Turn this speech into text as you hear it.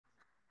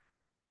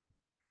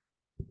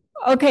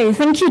Okay,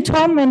 thank you,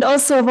 Tom, and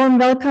also a warm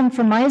welcome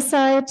from my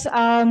side.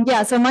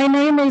 So my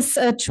name is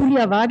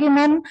Julia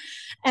Wagemann,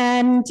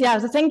 and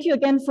so thank you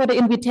again for the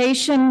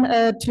invitation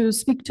to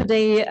speak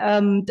today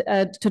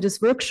to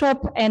this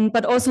workshop,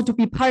 but also to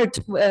be part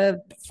to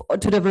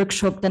the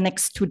workshop the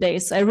next 2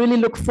 days. I really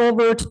look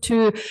forward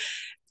to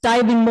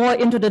diving more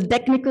into the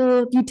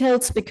technical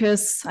details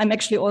because I'm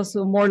actually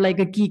also more like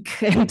a geek.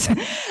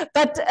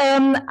 But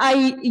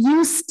I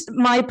used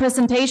my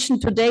presentation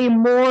today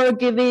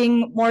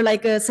giving more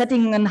like a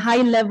setting a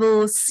high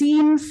level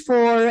scene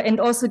for, and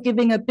also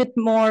giving a bit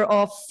more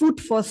of food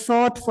for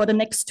thought for the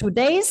next 2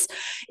 days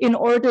in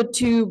order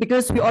to,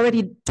 because we're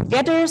already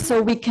together,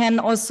 so we can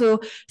also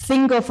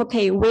think of,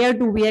 okay, where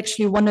do we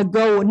actually want to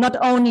go? Not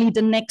only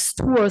the next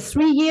 2 or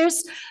 3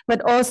 years,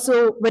 but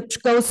also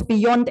which goes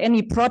beyond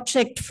any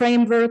project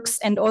frameworks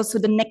and also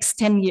the next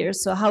 10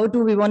 years. So how do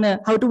we want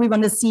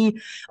to see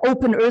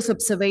open Earth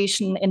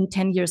observation in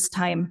 10 years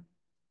time?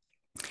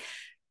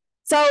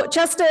 So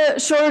just a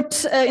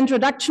short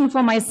introduction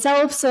for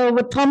myself. So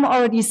what Tom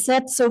already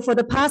said, so for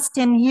the past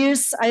 10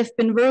 years, I've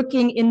been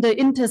working in the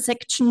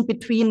intersection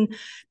between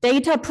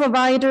data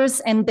providers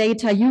and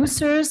data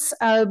users,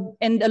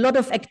 and a lot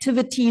of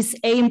activities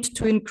aimed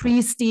to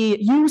increase the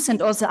use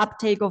and also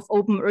uptake of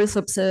open Earth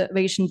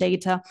observation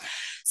data.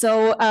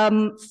 So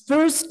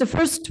the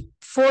first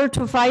 4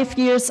 to 5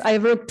 years, I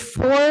worked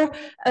for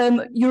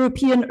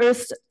European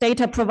Earth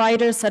data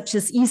providers such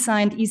as ESA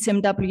and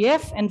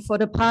ECMWF. And for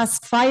the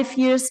past 5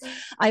 years,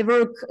 I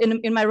work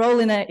in my role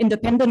in an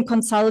independent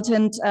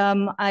consultant.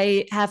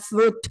 I have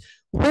worked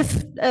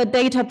with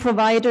data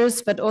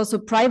providers, but also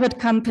private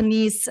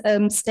companies,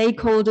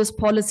 stakeholders,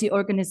 policy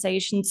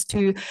organizations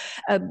to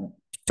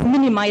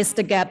minimize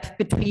the gap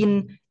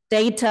between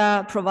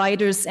data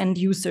providers and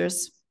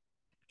users.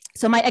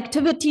 So my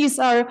activities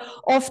are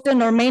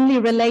often or mainly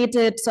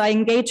related. So I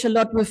engage a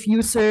lot with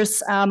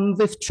users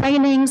with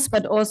trainings,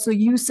 but also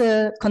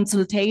user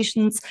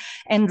consultations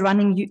and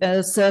running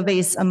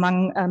surveys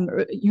among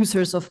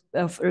users of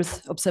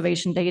Earth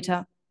observation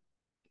data.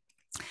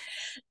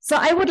 So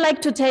I would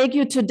like to take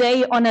you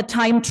today on a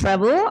time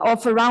travel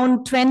of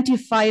around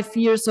 25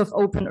 years of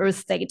open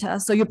Earth data.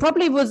 So you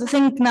probably would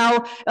think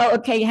now, oh,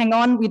 okay, hang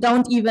on, we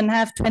don't even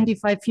have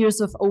 25 years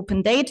of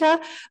open data,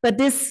 but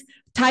this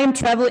time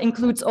travel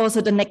includes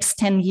also the next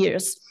 10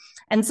 years.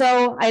 And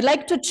so I'd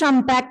like to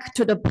jump back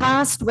to the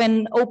past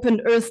when open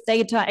Earth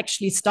data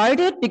actually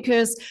started,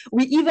 because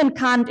we even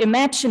can't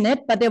imagine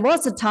it, but there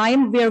was a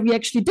time where we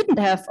actually didn't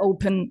have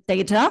open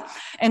data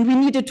and we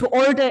needed to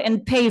order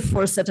and pay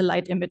for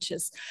satellite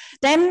images.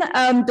 Then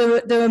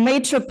the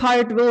major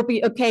part will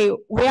be, okay,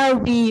 where are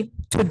we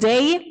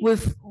today?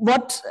 With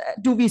what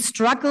do we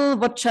struggle?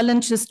 What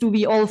challenges do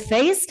we all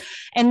face?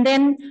 And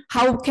then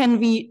how can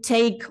we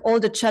take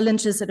all the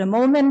challenges at the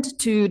moment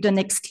to the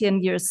next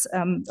 10 years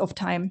of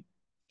time?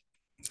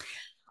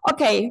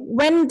 Okay,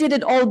 when did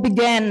it all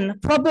begin?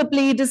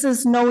 Probably this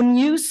is no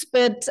news,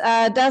 but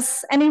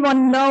does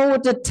anyone know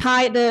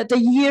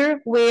the year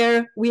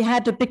where we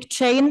had a big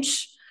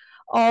change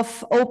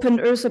of open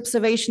Earth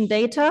observation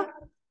data?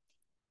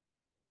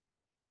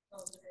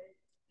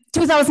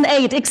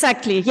 2008,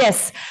 exactly,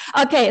 yes.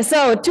 Okay,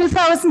 so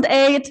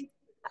 2008,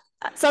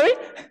 sorry?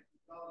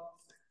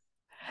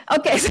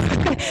 Okay,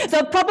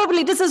 so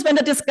probably this is when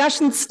the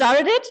discussion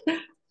started.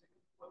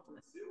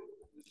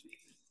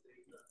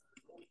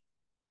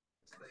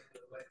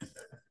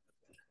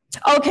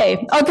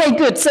 Okay,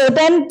 good. So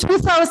then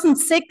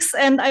 2006,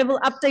 and I will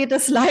update the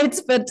slides,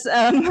 but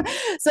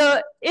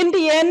so in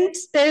the end,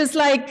 there's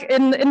like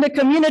in the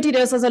community,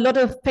 there's a lot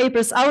of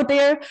papers out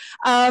there.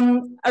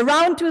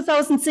 Around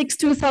 2006,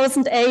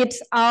 2008,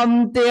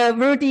 there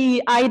were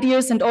the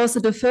ideas and also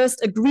the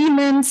first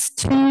agreements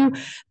to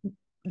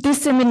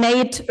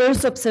disseminate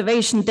Earth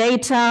observation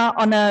data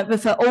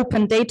with an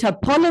open data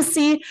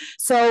policy.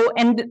 So,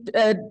 and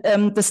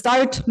the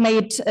start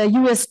made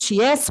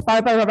USGS.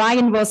 Barbara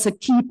Ryan was a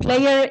key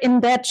player in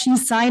that. She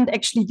signed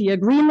actually the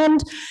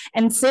agreement.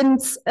 And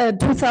since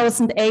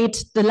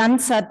 2008, the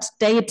Landsat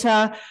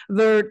data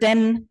were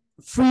then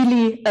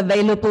freely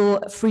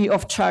available, free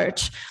of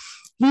charge.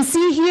 We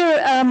see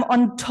here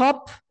on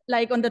top,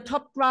 like on the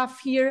top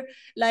graph here,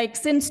 like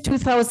since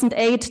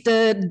 2008,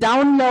 the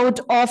download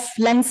of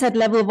Landsat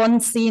level 1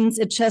 scenes,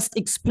 it just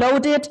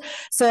exploded.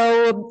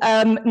 So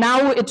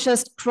now it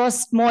just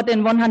crossed more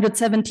than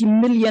 170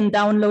 million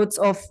downloads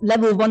of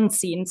level 1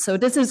 scenes. So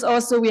this is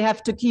also, we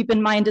have to keep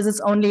in mind, this is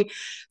only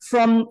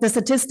from the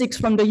statistics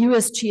from the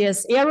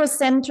USGS Aero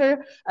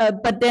Center,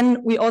 but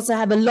then we also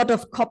have a lot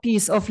of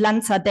copies of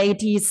Landsat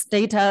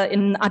data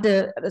in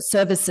other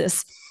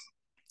services.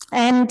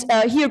 And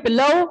here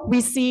below,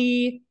 we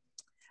see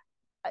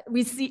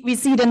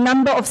the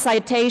number of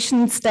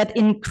citations that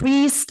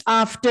increased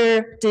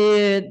after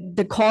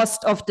the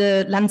cost of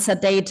the Landsat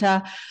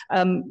data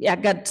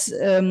got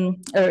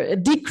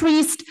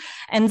decreased.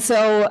 And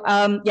so,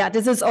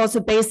 this is also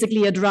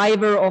basically a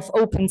driver of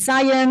open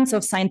science,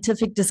 of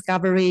scientific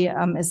discovery,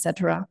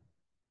 etc.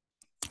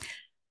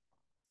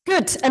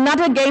 Good,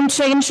 another game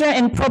changer,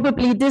 and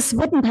probably this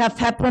wouldn't have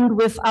happened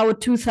without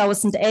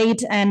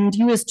 2008 and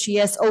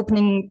USGS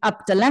opening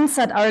up the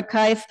Landsat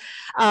archive.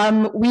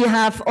 We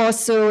have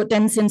also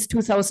then since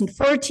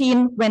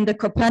 2014, when the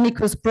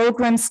Copernicus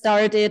program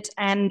started,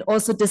 and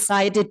also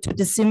decided to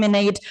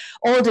disseminate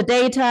all the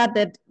data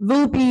that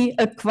will be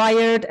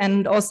acquired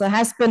and also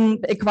has been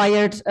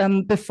acquired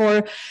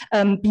before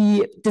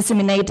be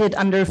disseminated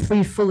under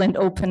free, full and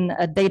open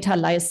data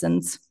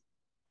license.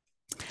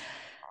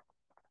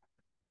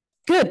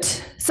 Good.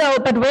 So,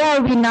 but where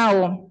are we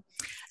now?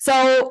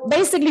 So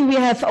basically we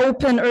have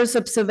open Earth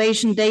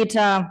observation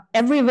data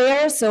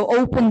everywhere. So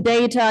open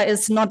data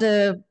is not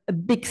a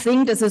big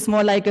thing. This is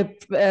more like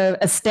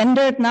a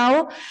standard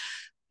now.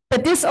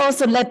 But this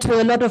also led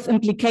to a lot of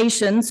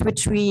implications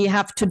which we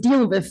have to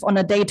deal with on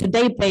a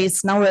day-to-day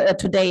basis now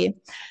today.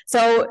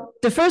 So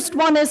the first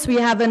one is we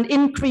have an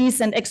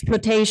increase in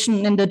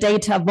exploitation in the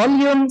data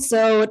volume.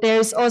 So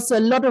there's also a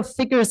lot of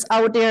figures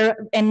out there,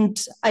 and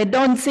I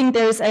don't think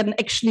there is an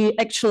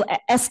actual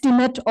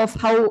estimate of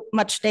how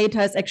much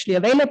data is actually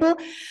available,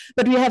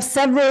 but we have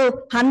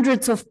several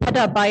hundreds of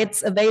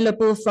petabytes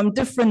available from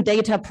different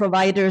data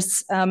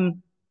providers.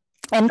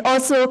 And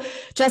also,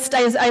 just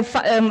as I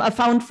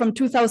found from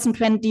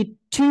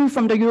 2022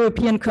 from the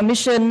European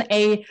Commission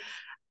a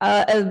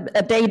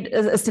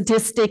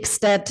statistics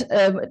that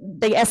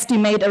they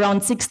estimate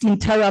around 16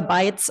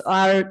 terabytes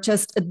are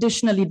just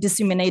additionally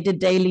disseminated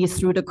daily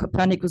through the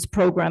Copernicus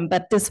program,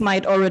 but this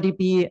might already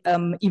be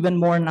even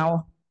more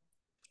now.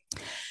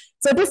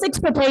 So this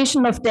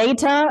exploitation of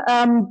data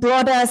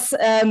brought us,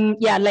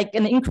 like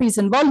an increase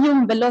in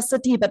volume,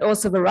 velocity, but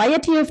also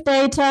variety of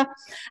data.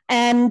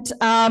 And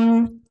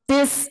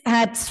this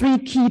had three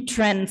key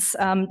trends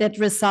that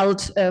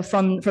result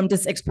from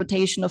this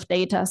exploitation of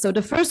data. So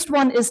the first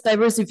one is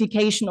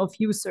diversification of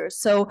users.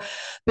 So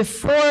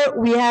before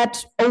we had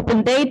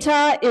open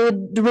data,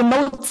 the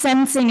remote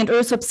sensing and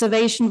Earth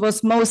observation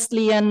was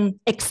mostly an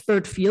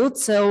expert field.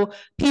 So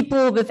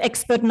people with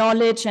expert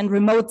knowledge and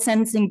remote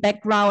sensing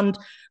background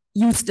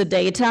use the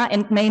data,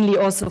 and mainly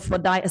also for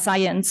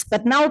science.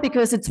 But now,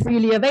 because it's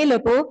freely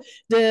available,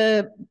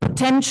 the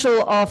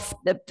potential of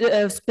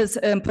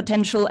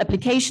potential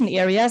application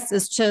areas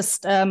is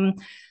just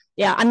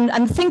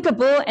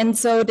unthinkable. And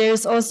so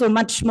there's also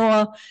much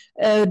more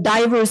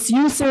diverse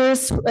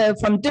users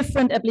from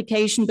different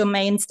application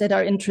domains that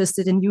are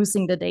interested in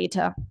using the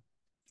data.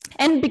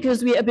 And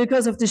because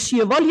of the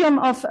sheer volume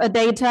of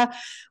data,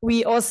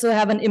 we also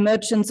have an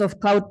emergence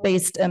of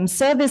cloud-based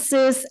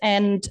services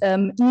and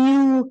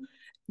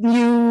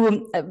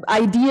new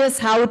ideas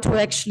how to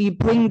actually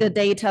bring the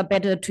data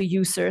better to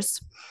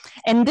users.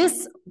 And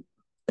this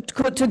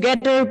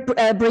together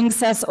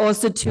brings us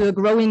also to a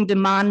growing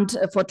demand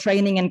for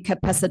training and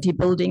capacity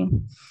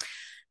building.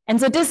 And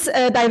so this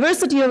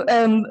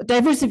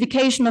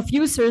diversification of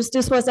users,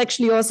 this was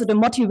actually also the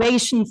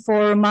motivation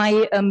for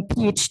my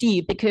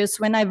PhD, because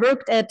when I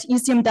worked at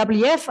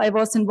ECMWF, I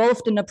was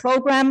involved in a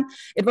program.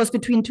 It was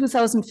between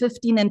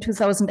 2015 and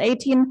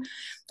 2018.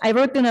 I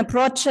worked in a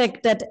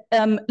project that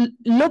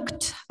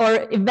looked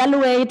or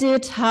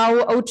evaluated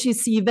how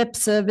OGC web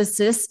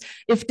services,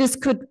 if this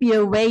could be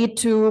a way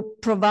to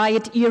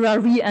provide ERA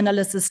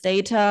reanalysis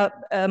data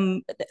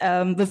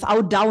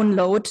without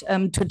download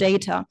to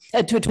data,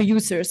 to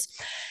users.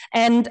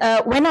 And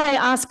when I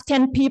asked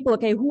 10 people,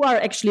 okay, who are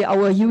actually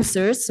our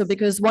users? So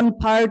because one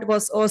part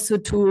was also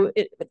to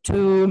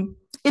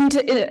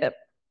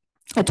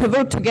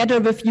work together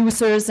with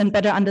users and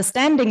better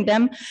understanding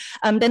them,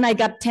 then I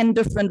got 10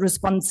 different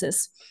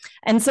responses.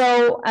 And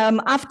so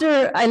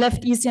after I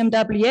left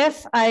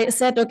ECMWF, I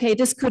said, okay,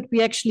 this could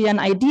be actually an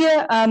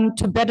idea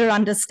to better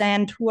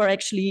understand who are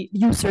actually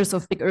users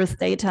of Big Earth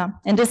data.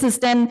 And this is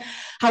then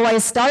how I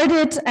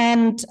started,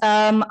 and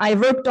I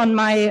worked on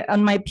my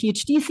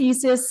PhD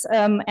thesis,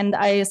 and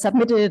I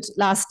submitted it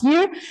last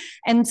year.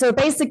 And so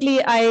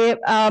basically I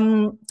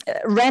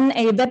ran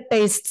a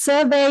web-based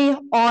survey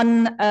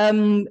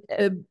on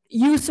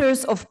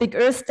users of Big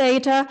Earth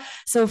data.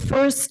 So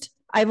first,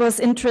 I was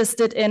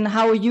interested in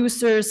how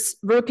users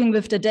working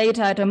with the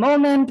data at the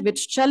moment,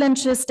 which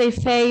challenges they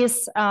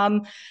face,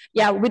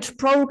 which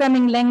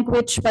programming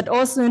language, but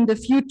also in the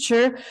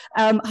future,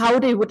 how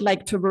they would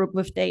like to work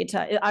with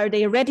data. Are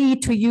they ready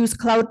to use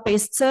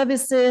cloud-based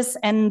services?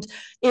 And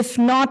if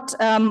not,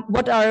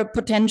 what are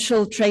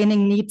potential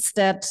training needs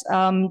that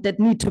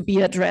need to be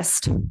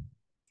addressed?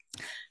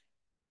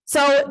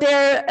 So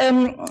there,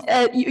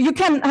 you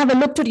can have a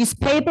look to these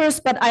papers,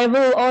 but I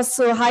will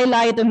also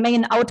highlight the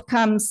main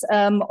outcomes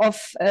or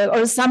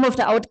some of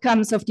the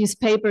outcomes of these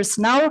papers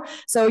now,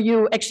 so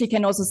you actually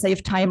can also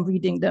save time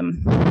reading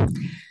them.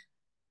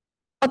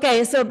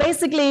 Okay, so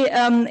basically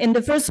in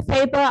the first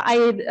paper,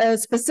 I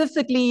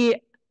specifically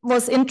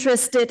was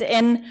interested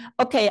in,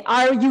 okay,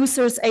 are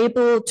users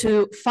able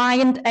to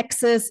find,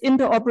 access,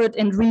 interoperate,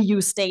 and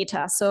reuse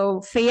data?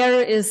 So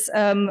FAIR is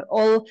a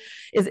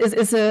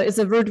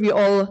word we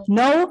all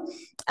know.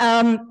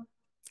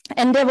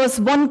 And there was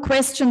one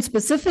question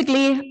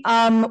specifically,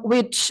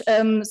 which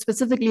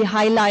specifically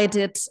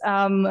highlighted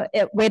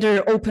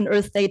whether open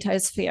Earth data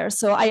is fair.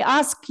 So I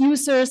asked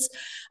users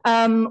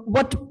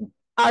what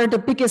are the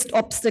biggest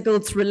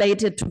obstacles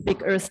related to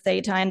big Earth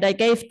data, and I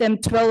gave them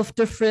 12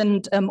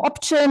 different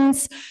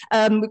options,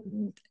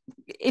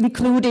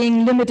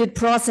 including limited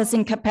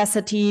processing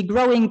capacity,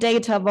 growing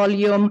data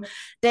volume,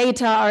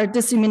 data are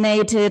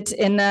disseminated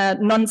in a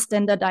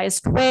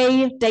non-standardized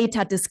way,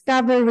 data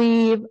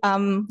discovery,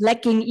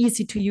 lacking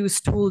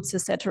easy-to-use tools,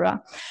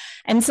 etc.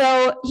 And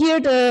so here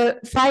the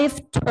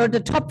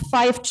top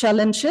 5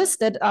 challenges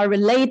that are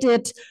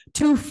related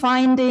to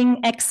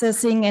finding,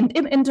 accessing, and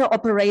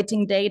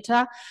interoperating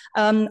data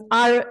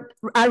are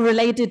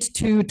related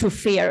to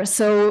FAIR.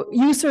 So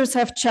users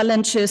have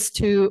challenges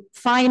to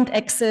find,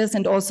 access,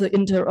 and also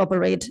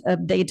interoperate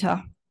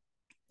data.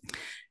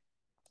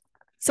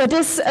 So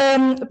this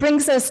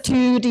brings us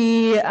to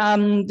this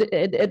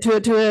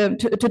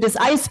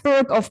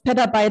iceberg of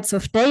petabytes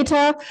of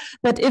data.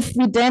 But if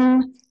we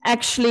then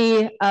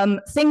actually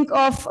think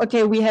of,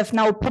 okay, we have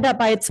now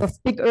petabytes of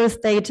big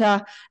Earth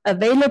data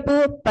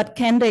available, but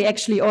can they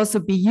actually also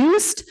be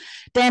used?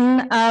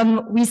 Then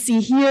we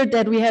see here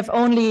that we have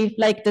only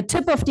like the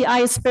tip of the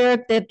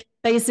iceberg that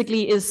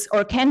basically is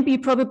or can be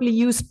probably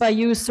used by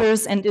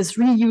users and is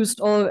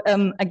reused all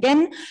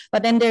again.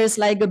 But then there's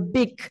like a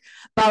big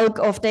bulk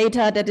of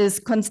data that is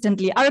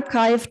constantly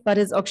archived, but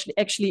is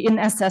actually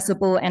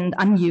inaccessible and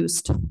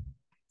unused.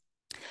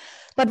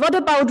 But what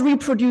about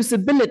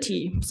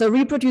reproducibility? So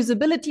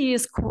reproducibility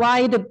is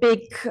quite a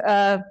big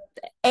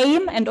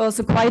aim and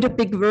also quite a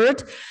big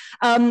word.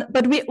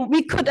 But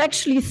we could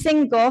actually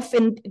think of,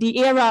 in the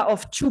era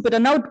of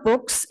Jupyter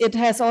notebooks, it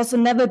has also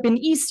never been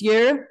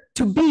easier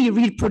to be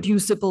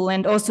reproducible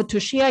and also to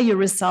share your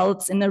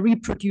results in a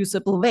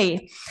reproducible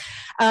way.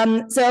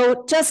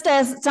 So just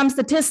as some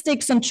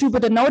statistics on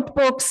Jupyter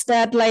notebooks,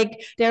 that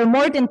like there are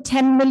more than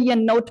 10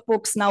 million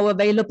notebooks now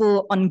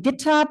available on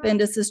GitHub, and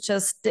this is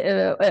just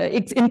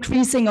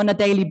increasing on a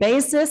daily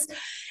basis.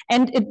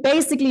 And it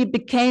basically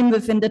became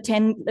within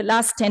the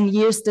last 10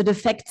 years the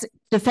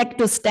de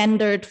facto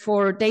standard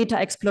for data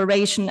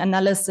exploration,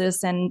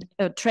 analysis, and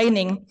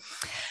training.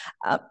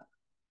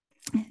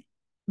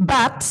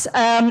 But,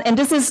 and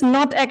this is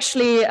not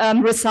actually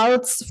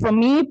results from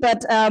me,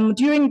 but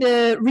during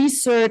the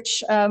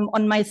research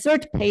on my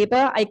third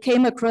paper, I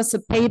came across a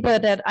paper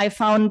that I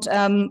found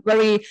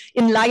very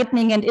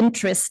enlightening and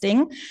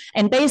interesting.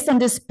 And based on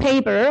this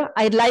paper,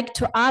 I'd like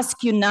to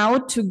ask you now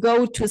to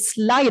go to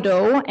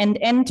Slido and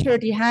enter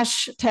the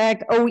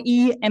hashtag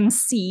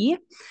OEMC.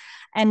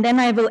 And then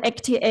I will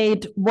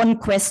activate one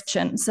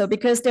question. So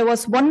because there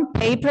was one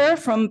paper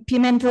from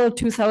Pimentel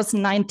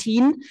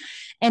 2019,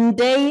 and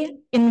they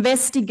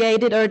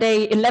investigated or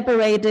they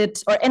elaborated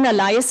or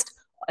analyzed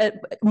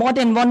more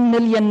than 1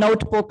 million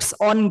notebooks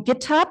on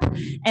GitHub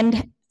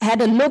and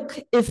had a look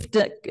if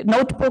the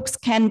notebooks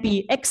can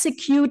be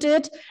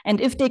executed,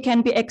 and if they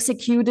can be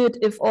executed,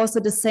 if also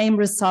the same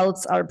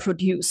results are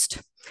produced.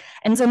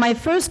 And so my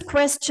first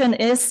question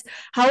is,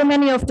 how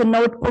many of the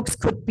notebooks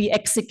could be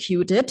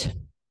executed?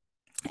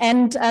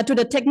 And to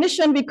the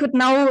technician, we could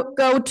now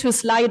go to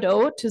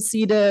Slido to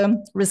see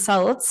the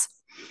results.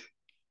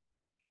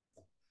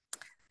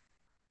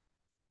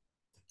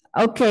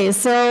 Okay,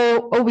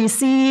 so we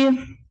see,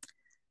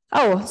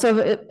 so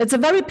it's a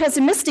very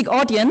pessimistic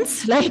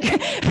audience, like,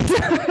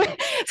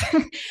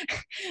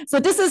 so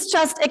this is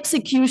just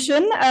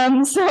execution.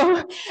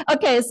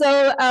 Okay,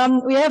 so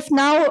we have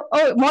now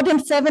more than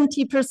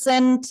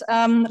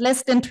 70%,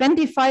 less than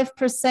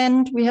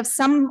 25%. We have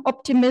some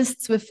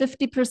optimists with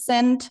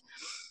 50%.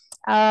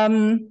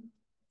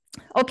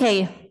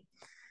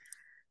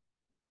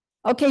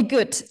 Okay,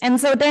 good. And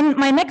so then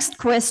my next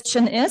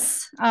question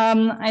is,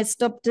 I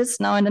stopped this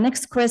now, and the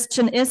next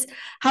question is,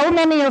 how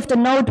many of the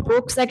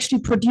notebooks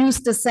actually produce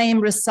the same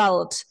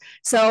result?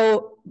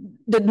 So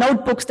the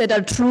notebooks that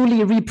are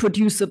truly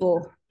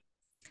reproducible.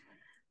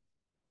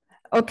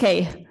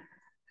 Okay.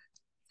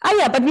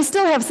 Yeah, but we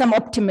still have some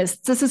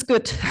optimists. This is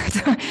good.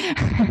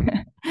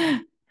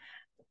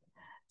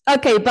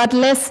 Okay, but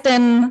less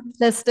than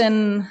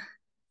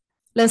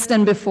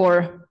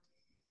before.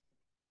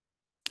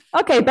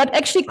 Okay, but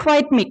actually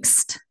quite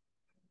mixed.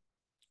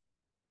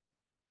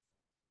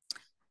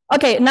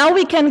 Okay, now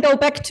we can go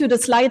back to the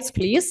slides,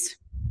 please.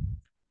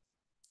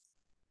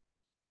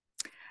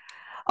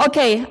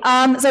 Okay,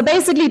 so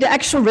basically the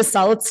actual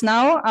results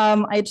now,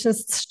 I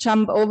just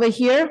jump over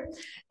here,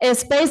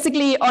 is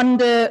basically on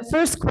the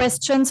first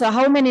question, so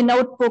how many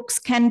notebooks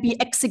can be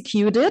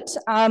executed?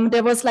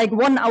 There was like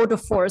 1 out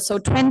of 4, so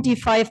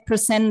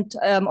 25%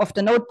 of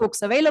the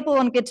notebooks available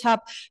on GitHub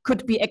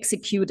could be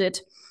executed.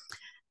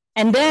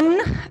 And then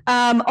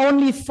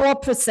only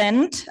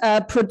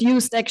 4%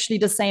 produced actually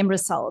the same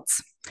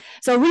results.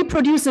 So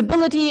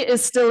reproducibility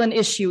is still an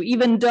issue,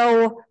 even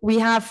though we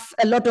have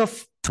a lot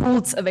of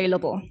tools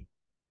available.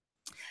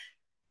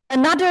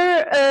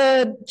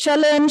 Another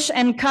challenge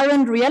and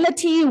current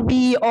reality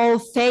we all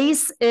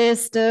face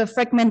is the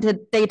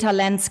fragmented data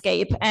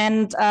landscape.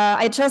 And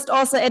I just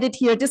also added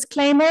here a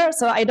disclaimer,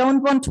 so I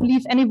don't want to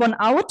leave anyone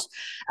out.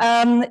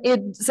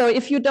 So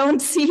if you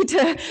don't see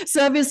the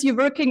service you're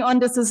working on,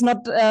 this is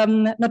not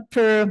I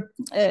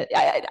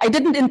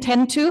didn't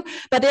intend to,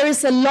 but there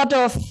is a lot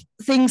of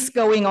things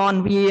going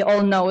on, we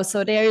all know.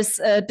 So there's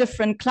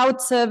different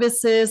cloud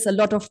services, a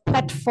lot of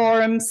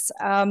platforms,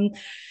 a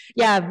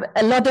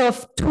lot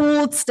of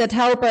tools that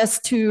help us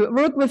to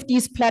work with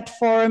these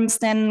platforms.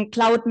 Then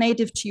cloud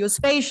native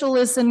geospatial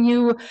is a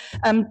new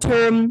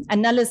term,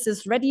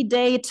 analysis ready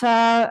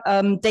data,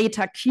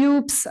 data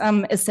cubes,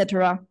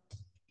 etc.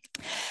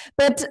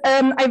 But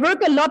I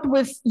work a lot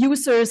with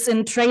users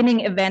in training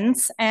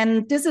events,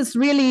 and this is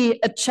really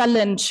a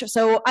challenge.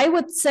 So I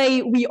would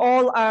say we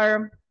all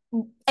are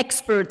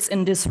experts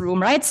in this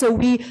room, right? So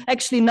we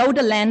actually know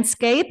the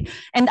landscape.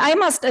 And I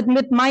must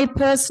admit, my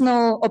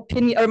personal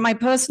opinion or my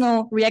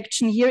personal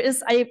reaction here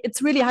is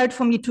it's really hard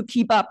for me to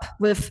keep up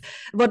with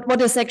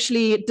what is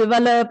actually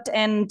developed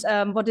and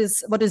what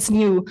is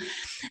new.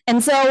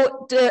 And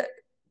so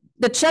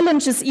the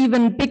challenge is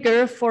even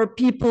bigger for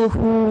people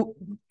who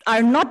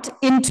are not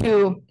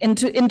into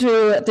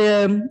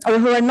the, or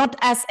who are not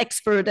as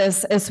expert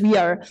as we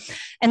are.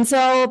 And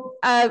so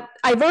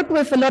I work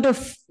with a lot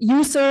of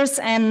users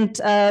and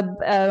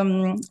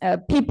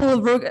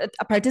people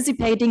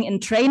participating in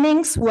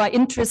trainings who are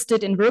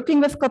interested in working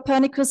with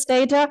Copernicus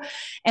data.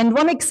 And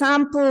one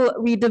example,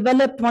 we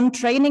developed one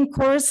training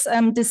course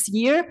this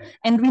year,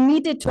 and we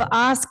needed to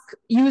ask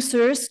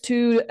users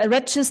to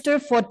register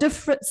for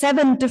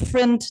 7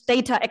 different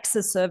data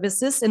access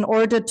services in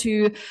order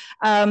to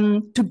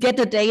get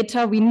the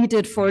data we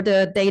needed for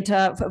the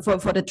data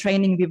for the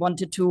training we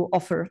wanted to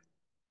offer.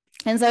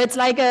 And so it's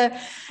like a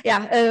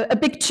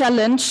big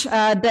challenge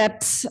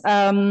that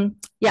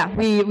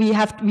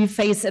we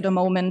face at the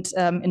moment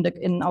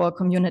in our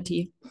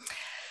community.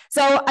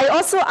 So I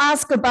also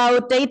ask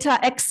about data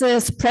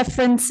access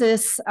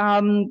preferences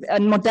and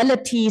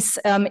modalities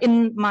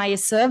in my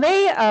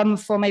survey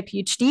for my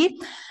PhD.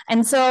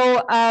 And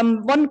so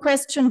one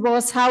question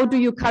was, how do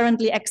you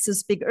currently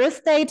access big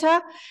Earth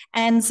data?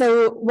 And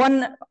so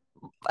one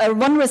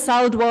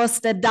result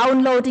was that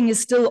downloading is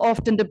still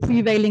often the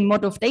prevailing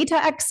mode of data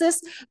access,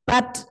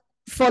 but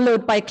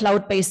followed by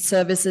cloud-based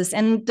services.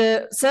 And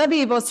the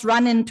survey was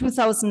run in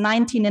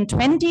 2019 and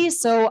 20.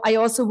 So I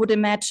also would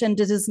imagine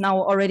this is now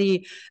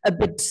already a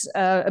bit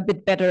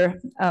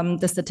better,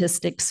 the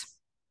statistics.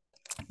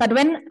 But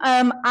when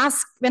I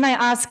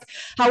ask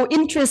how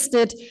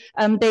interested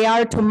they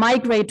are to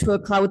migrate to a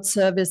cloud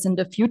service in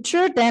the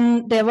future,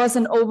 then there was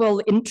an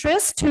overall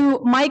interest to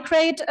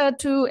migrate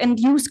to and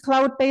use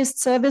cloud-based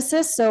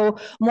services. So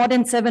more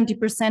than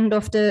 70%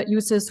 of the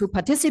users who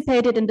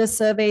participated in the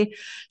survey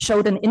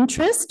showed an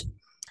interest.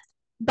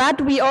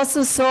 But we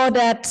also saw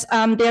that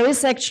there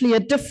is actually a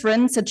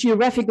difference, a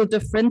geographical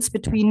difference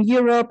between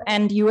Europe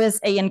and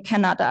USA and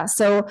Canada.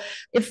 So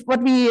if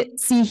what we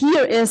see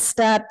here is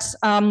that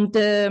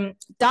the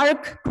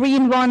dark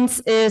green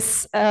ones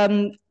is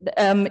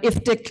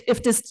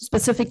if this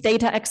specific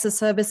data access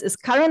service is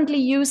currently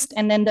used,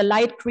 and then the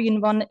light green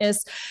one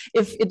is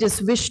if it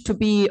is wished to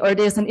be, or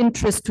there's an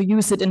interest to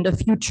use it in the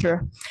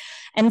future.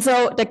 And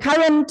so the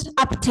current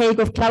uptake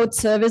of cloud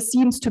service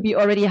seems to be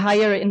already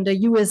higher in the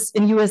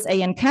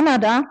USA and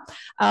Canada.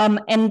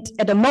 And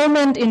at the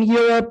moment in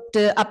Europe,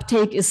 the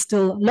uptake is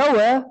still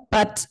lower,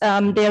 but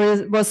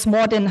there was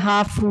more than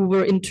half who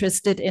were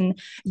interested in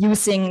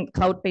using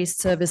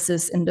cloud-based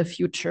services in the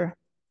future.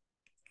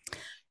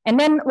 And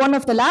then one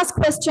of the last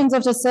questions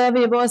of the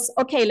survey was,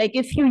 okay, like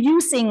if you're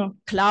using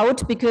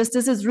cloud, because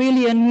this is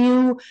really a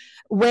new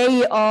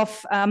way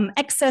of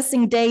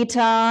accessing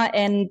data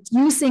and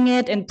using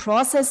it and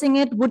processing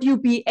it, would you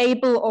be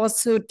able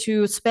also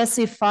to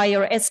specify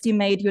or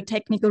estimate your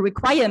technical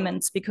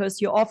requirements?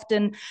 Because you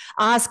often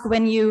ask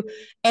when you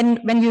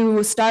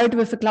start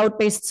with a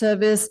cloud-based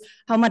service,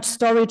 how much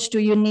storage do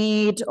you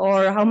need,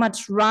 or how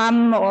much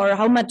RAM, or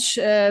how much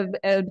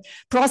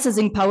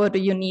processing power do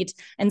you need?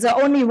 And so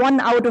only 1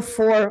 out of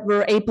 4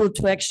 were able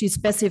to actually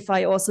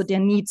specify also their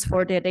needs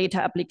for their data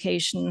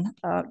applications.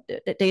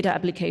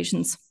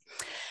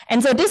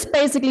 And so this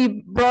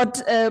basically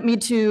brought me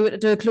to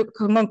the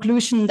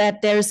conclusion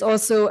that there is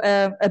also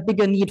a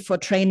bigger need for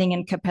training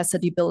and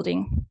capacity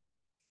building.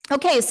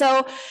 Okay,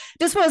 so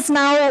this was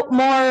now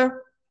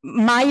more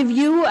my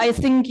view. I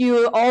think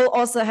you all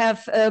also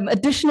have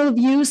additional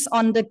views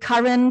on the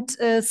current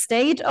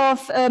state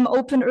of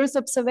open Earth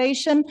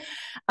observation.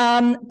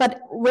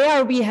 But where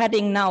are we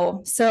heading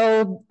now?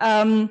 So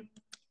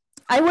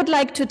I would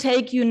like to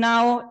take you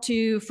now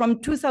from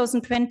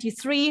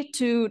 2023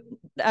 to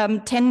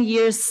 10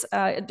 years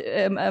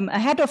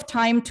ahead of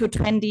time to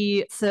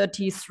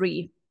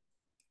 2033.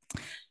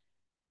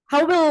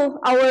 How will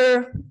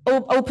our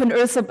open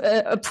Earth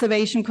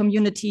observation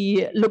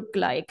community look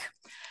like?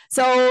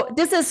 So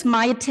this is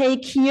my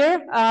take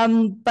here,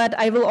 but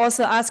I will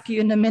also ask you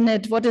in a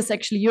minute, what is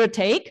actually your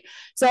take?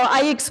 So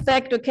I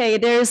expect, okay,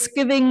 there's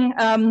giving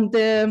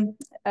the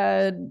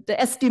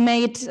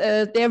estimate,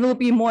 there will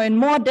be more and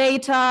more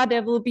data,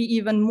 there will be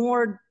even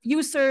more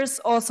users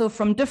also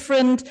from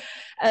different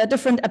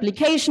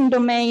application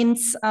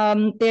domains.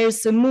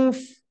 There's a move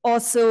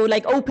also,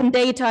 like open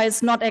data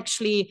is not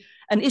actually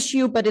an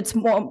issue, but it's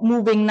more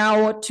moving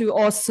now to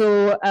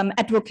also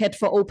advocate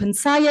for open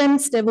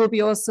science. There will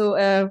be also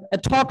a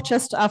talk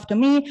just after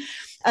me.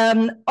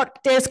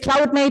 There's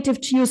cloud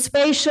native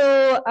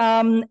geospatial,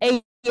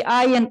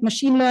 AI and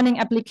machine learning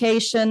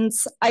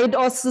applications. I'd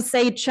also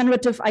say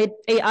generative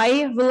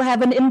AI will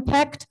have an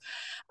impact.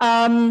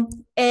 But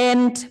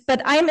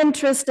I'm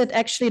interested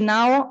actually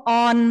now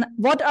on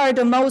what are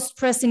the most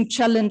pressing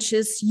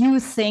challenges you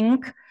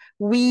think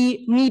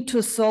we need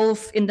to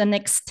solve in the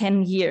next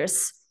 10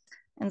 years.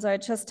 And so I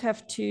just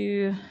have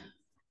to,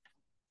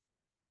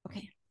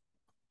 okay.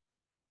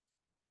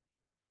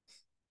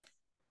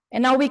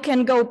 And now we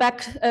can go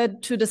back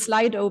to the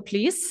Slido,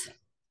 please.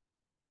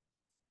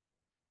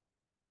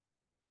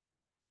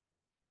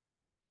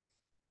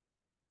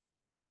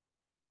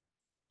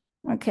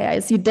 Okay, I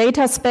see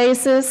data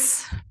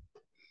spaces,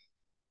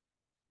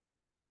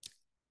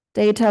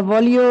 data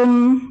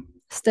volume,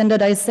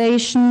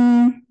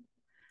 standardization.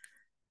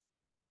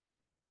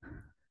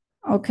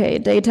 Okay,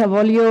 data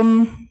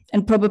volume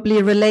and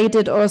probably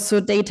related also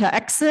data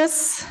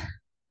access,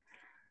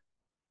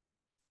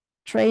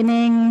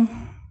 training.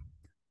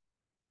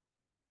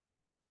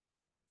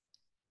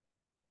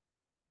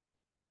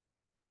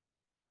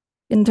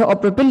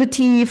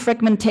 Interoperability,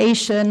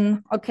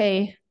 fragmentation,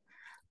 okay.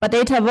 But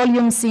data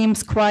volume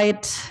seems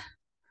quite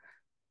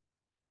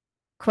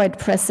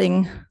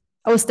pressing.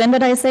 Oh,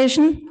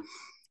 standardization?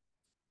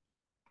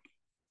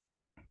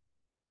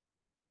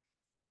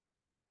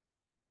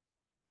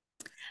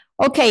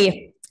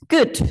 Okay,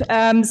 good.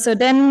 So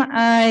then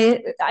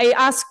I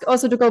ask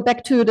also to go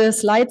back to the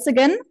slides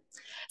again.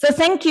 So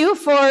thank you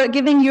for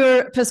giving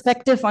your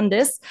perspective on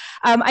this.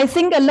 I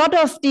think a lot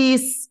of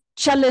these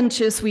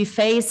challenges we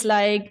face,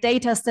 like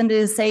data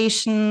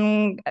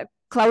standardization,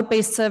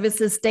 cloud-based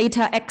services,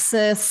 data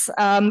access,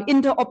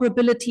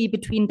 interoperability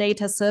between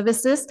data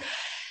services,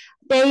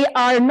 they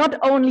are not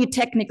only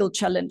technical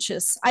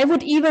challenges. I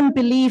would even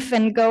believe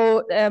and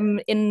go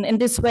in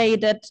this way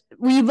that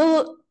we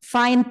will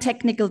find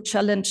technical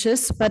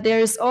challenges, but there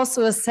is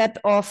also a set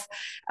of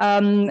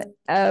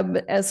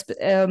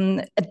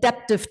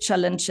adaptive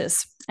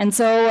challenges. And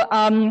so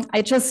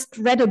I just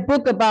read a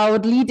book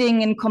about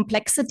leading in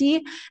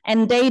complexity,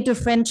 and they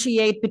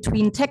differentiate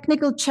between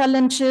technical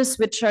challenges,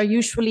 which are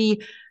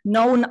usually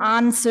known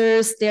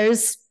answers.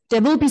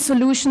 There will be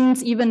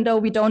solutions, even though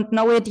we don't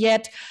know it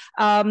yet,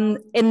 and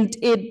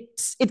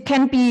it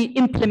can be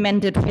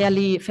implemented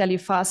fairly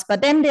fast.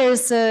 But then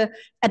there's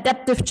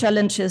adaptive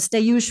challenges. They're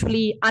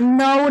usually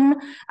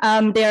unknown.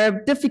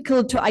 They're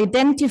difficult to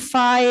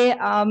identify.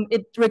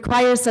 It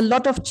requires a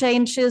lot of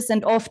changes,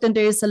 and often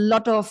there is a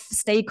lot of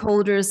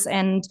stakeholders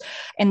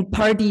and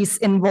parties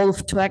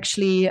involved to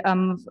actually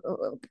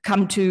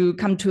come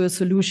to a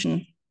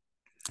solution.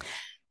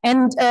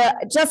 And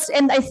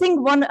I think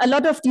a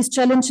lot of these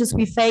challenges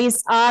we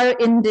face are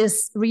in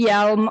this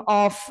realm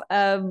of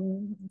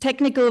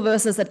technical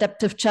versus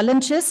adaptive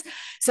challenges.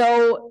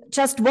 So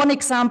just one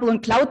example on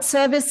cloud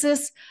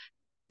services.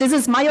 This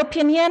is my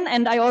opinion,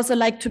 and I also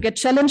like to get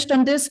challenged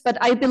on this, but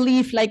I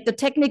believe like the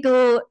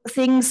technical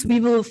things we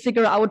will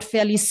figure out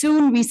fairly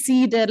soon. We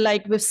see that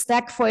like with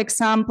Stack, for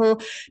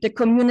example, the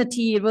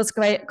community was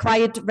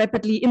quite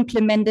rapidly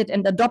implemented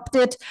and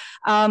adopted,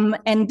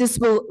 and this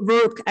will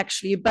work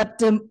actually. But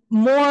the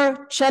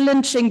more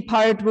challenging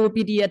part will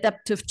be the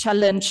adaptive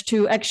challenge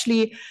to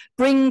actually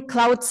bring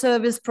cloud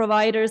service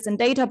providers and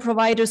data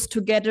providers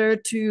together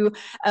to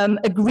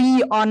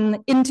agree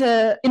on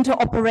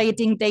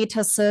interoperating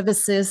data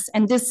services.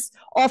 And this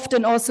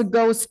often also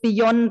goes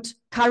beyond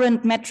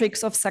current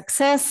metrics of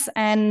success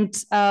and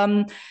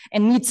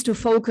needs to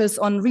focus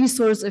on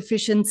resource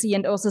efficiency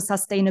and also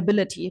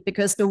sustainability,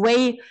 because the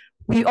way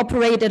we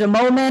operate at the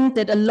moment,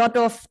 that a lot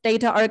of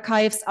data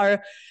archives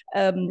are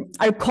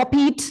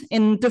copied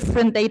in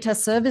different data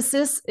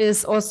services,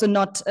 is also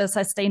not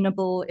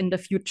sustainable in the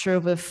future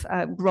with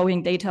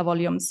growing data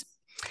volumes.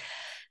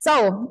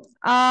 So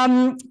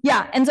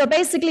yeah, and so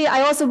basically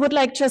I also would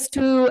like just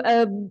to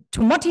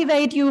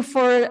motivate you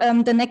for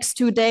the next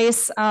 2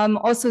 days,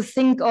 also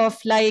think of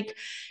like,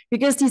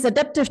 because these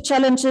adaptive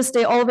challenges,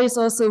 they always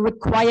also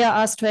require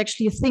us to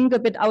actually think a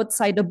bit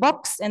outside the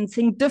box and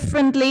think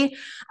differently.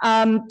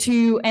 And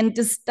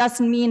this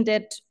doesn't mean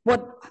that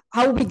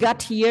how we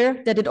got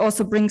here, that it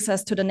also brings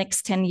us to the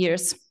next 10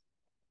 years.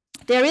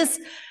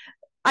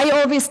 I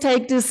always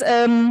take this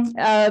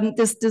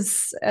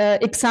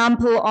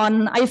example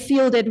on, I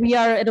feel that we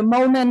are at a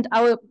moment,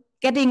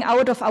 getting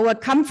out of our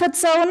comfort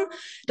zone.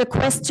 The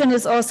question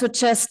is also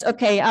just,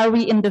 okay, are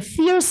we in the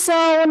fear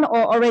zone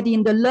or already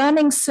in the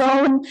learning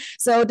zone?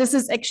 So this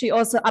is actually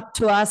also up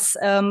to us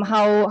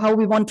how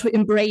we want to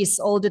embrace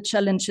all the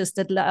challenges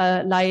that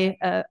lie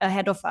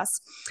ahead of us.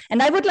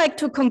 And I would like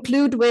to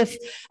conclude with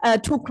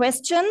 2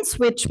 questions,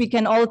 which we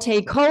can all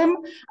take home.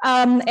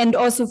 And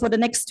also for the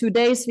next 2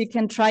 days, we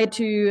can try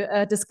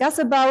to discuss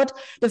about.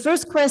 The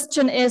first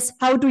question is,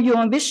 how do you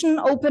envision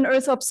open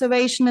Earth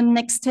observation in the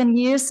next 10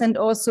 years? And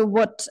also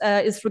what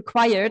is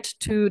required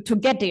to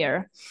get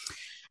there?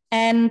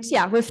 And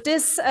yeah, with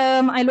this,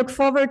 I look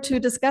forward to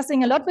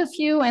discussing a lot with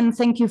you, and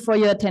thank you for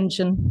your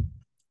attention.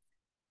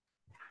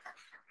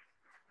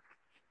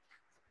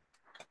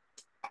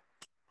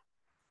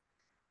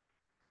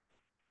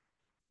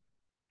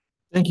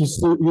 Thank you,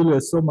 Julia,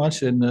 so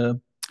much.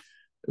 And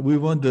we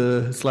want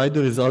the slide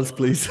results,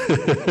 please.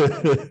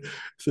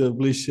 So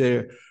please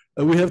share.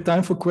 We have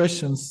time for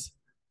questions.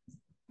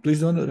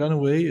 Please don't run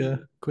away.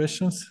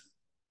 Questions?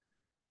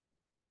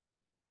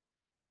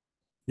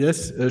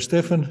 Yes,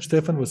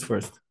 Stefan was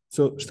first.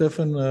 So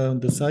Stefan, on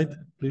the side,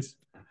 please.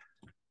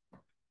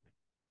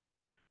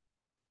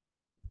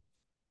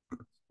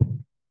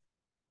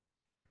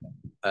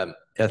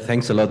 Yeah,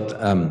 thanks a lot.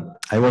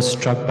 I was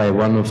struck by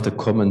one of the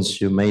comments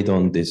you made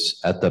on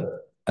this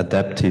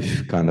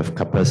adaptive kind of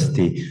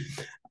capacity,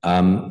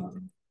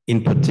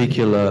 in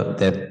particular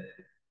that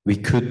we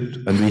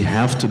could and we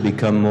have to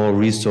become more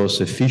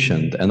resource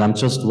efficient. And I'm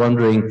just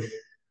wondering,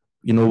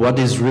 you know, what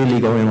is really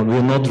going on?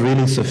 We're not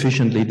really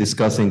sufficiently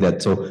discussing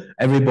that. So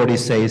everybody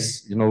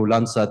says, you know,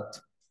 Landsat,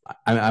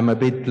 I'm a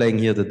bit playing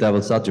here the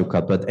devil's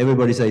advocate, but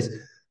everybody says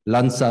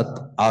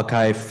Landsat,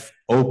 archive,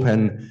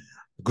 open,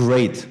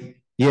 great.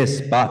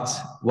 Yes, but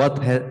what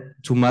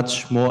too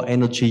much more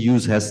energy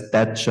use has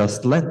that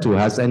just led to?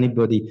 Has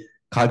anybody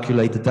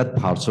calculated that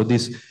part? So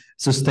this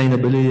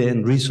sustainability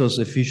and resource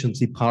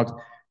efficiency part,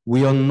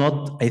 we are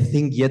not, I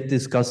think, yet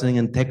discussing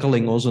and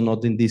tackling, also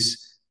not in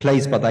this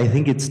place, but I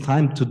think it's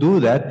time to do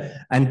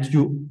that. And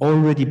you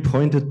already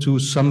pointed to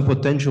some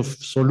potential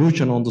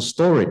solution on the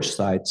storage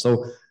side.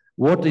 So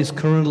what is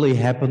currently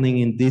happening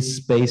in this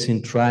space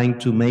in trying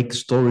to make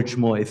storage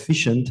more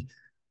efficient?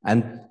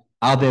 And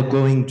are there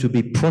going to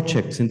be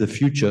projects in the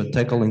future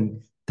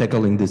tackling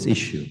this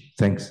issue?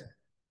 Thanks.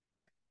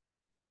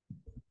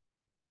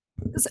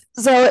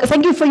 So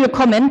thank you for your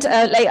comment.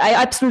 I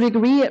absolutely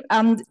agree.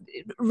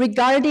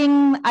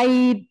 Regarding,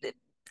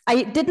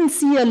 I didn't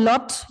see a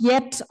lot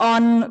yet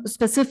on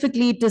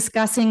specifically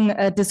discussing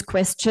this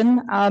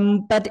question,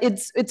 but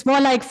it's more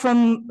like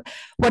from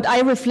what I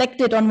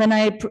reflected on when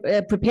I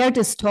prepared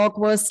this talk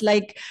was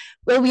like,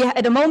 well,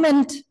 at the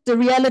moment, the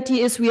reality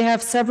is we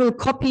have several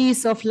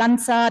copies of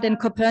Landsat and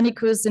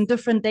Copernicus in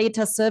different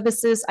data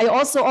services. I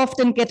also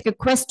often get a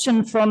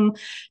question from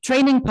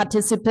training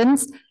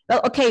participants,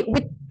 well, okay,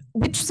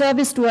 which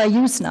service do I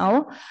use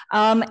now?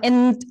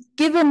 And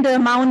given the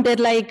amount that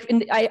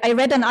I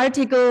read an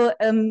article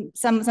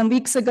some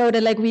weeks ago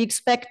that like we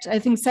expect, I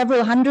think,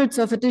 several hundreds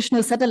of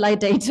additional satellite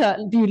data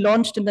be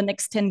launched in the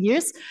next 10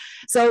 years.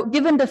 So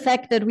given the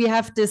fact that we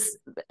have this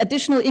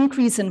additional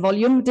increase in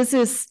volume, this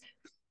is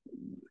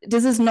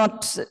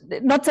not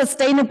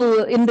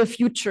sustainable in the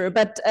future,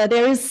 but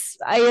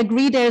I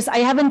agree, I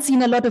haven't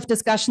seen a lot of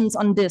discussions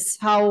on this,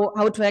 how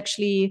to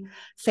actually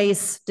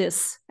face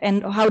this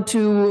and how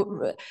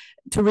to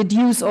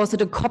reduce also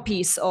the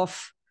copies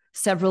of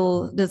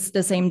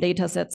the same data sets.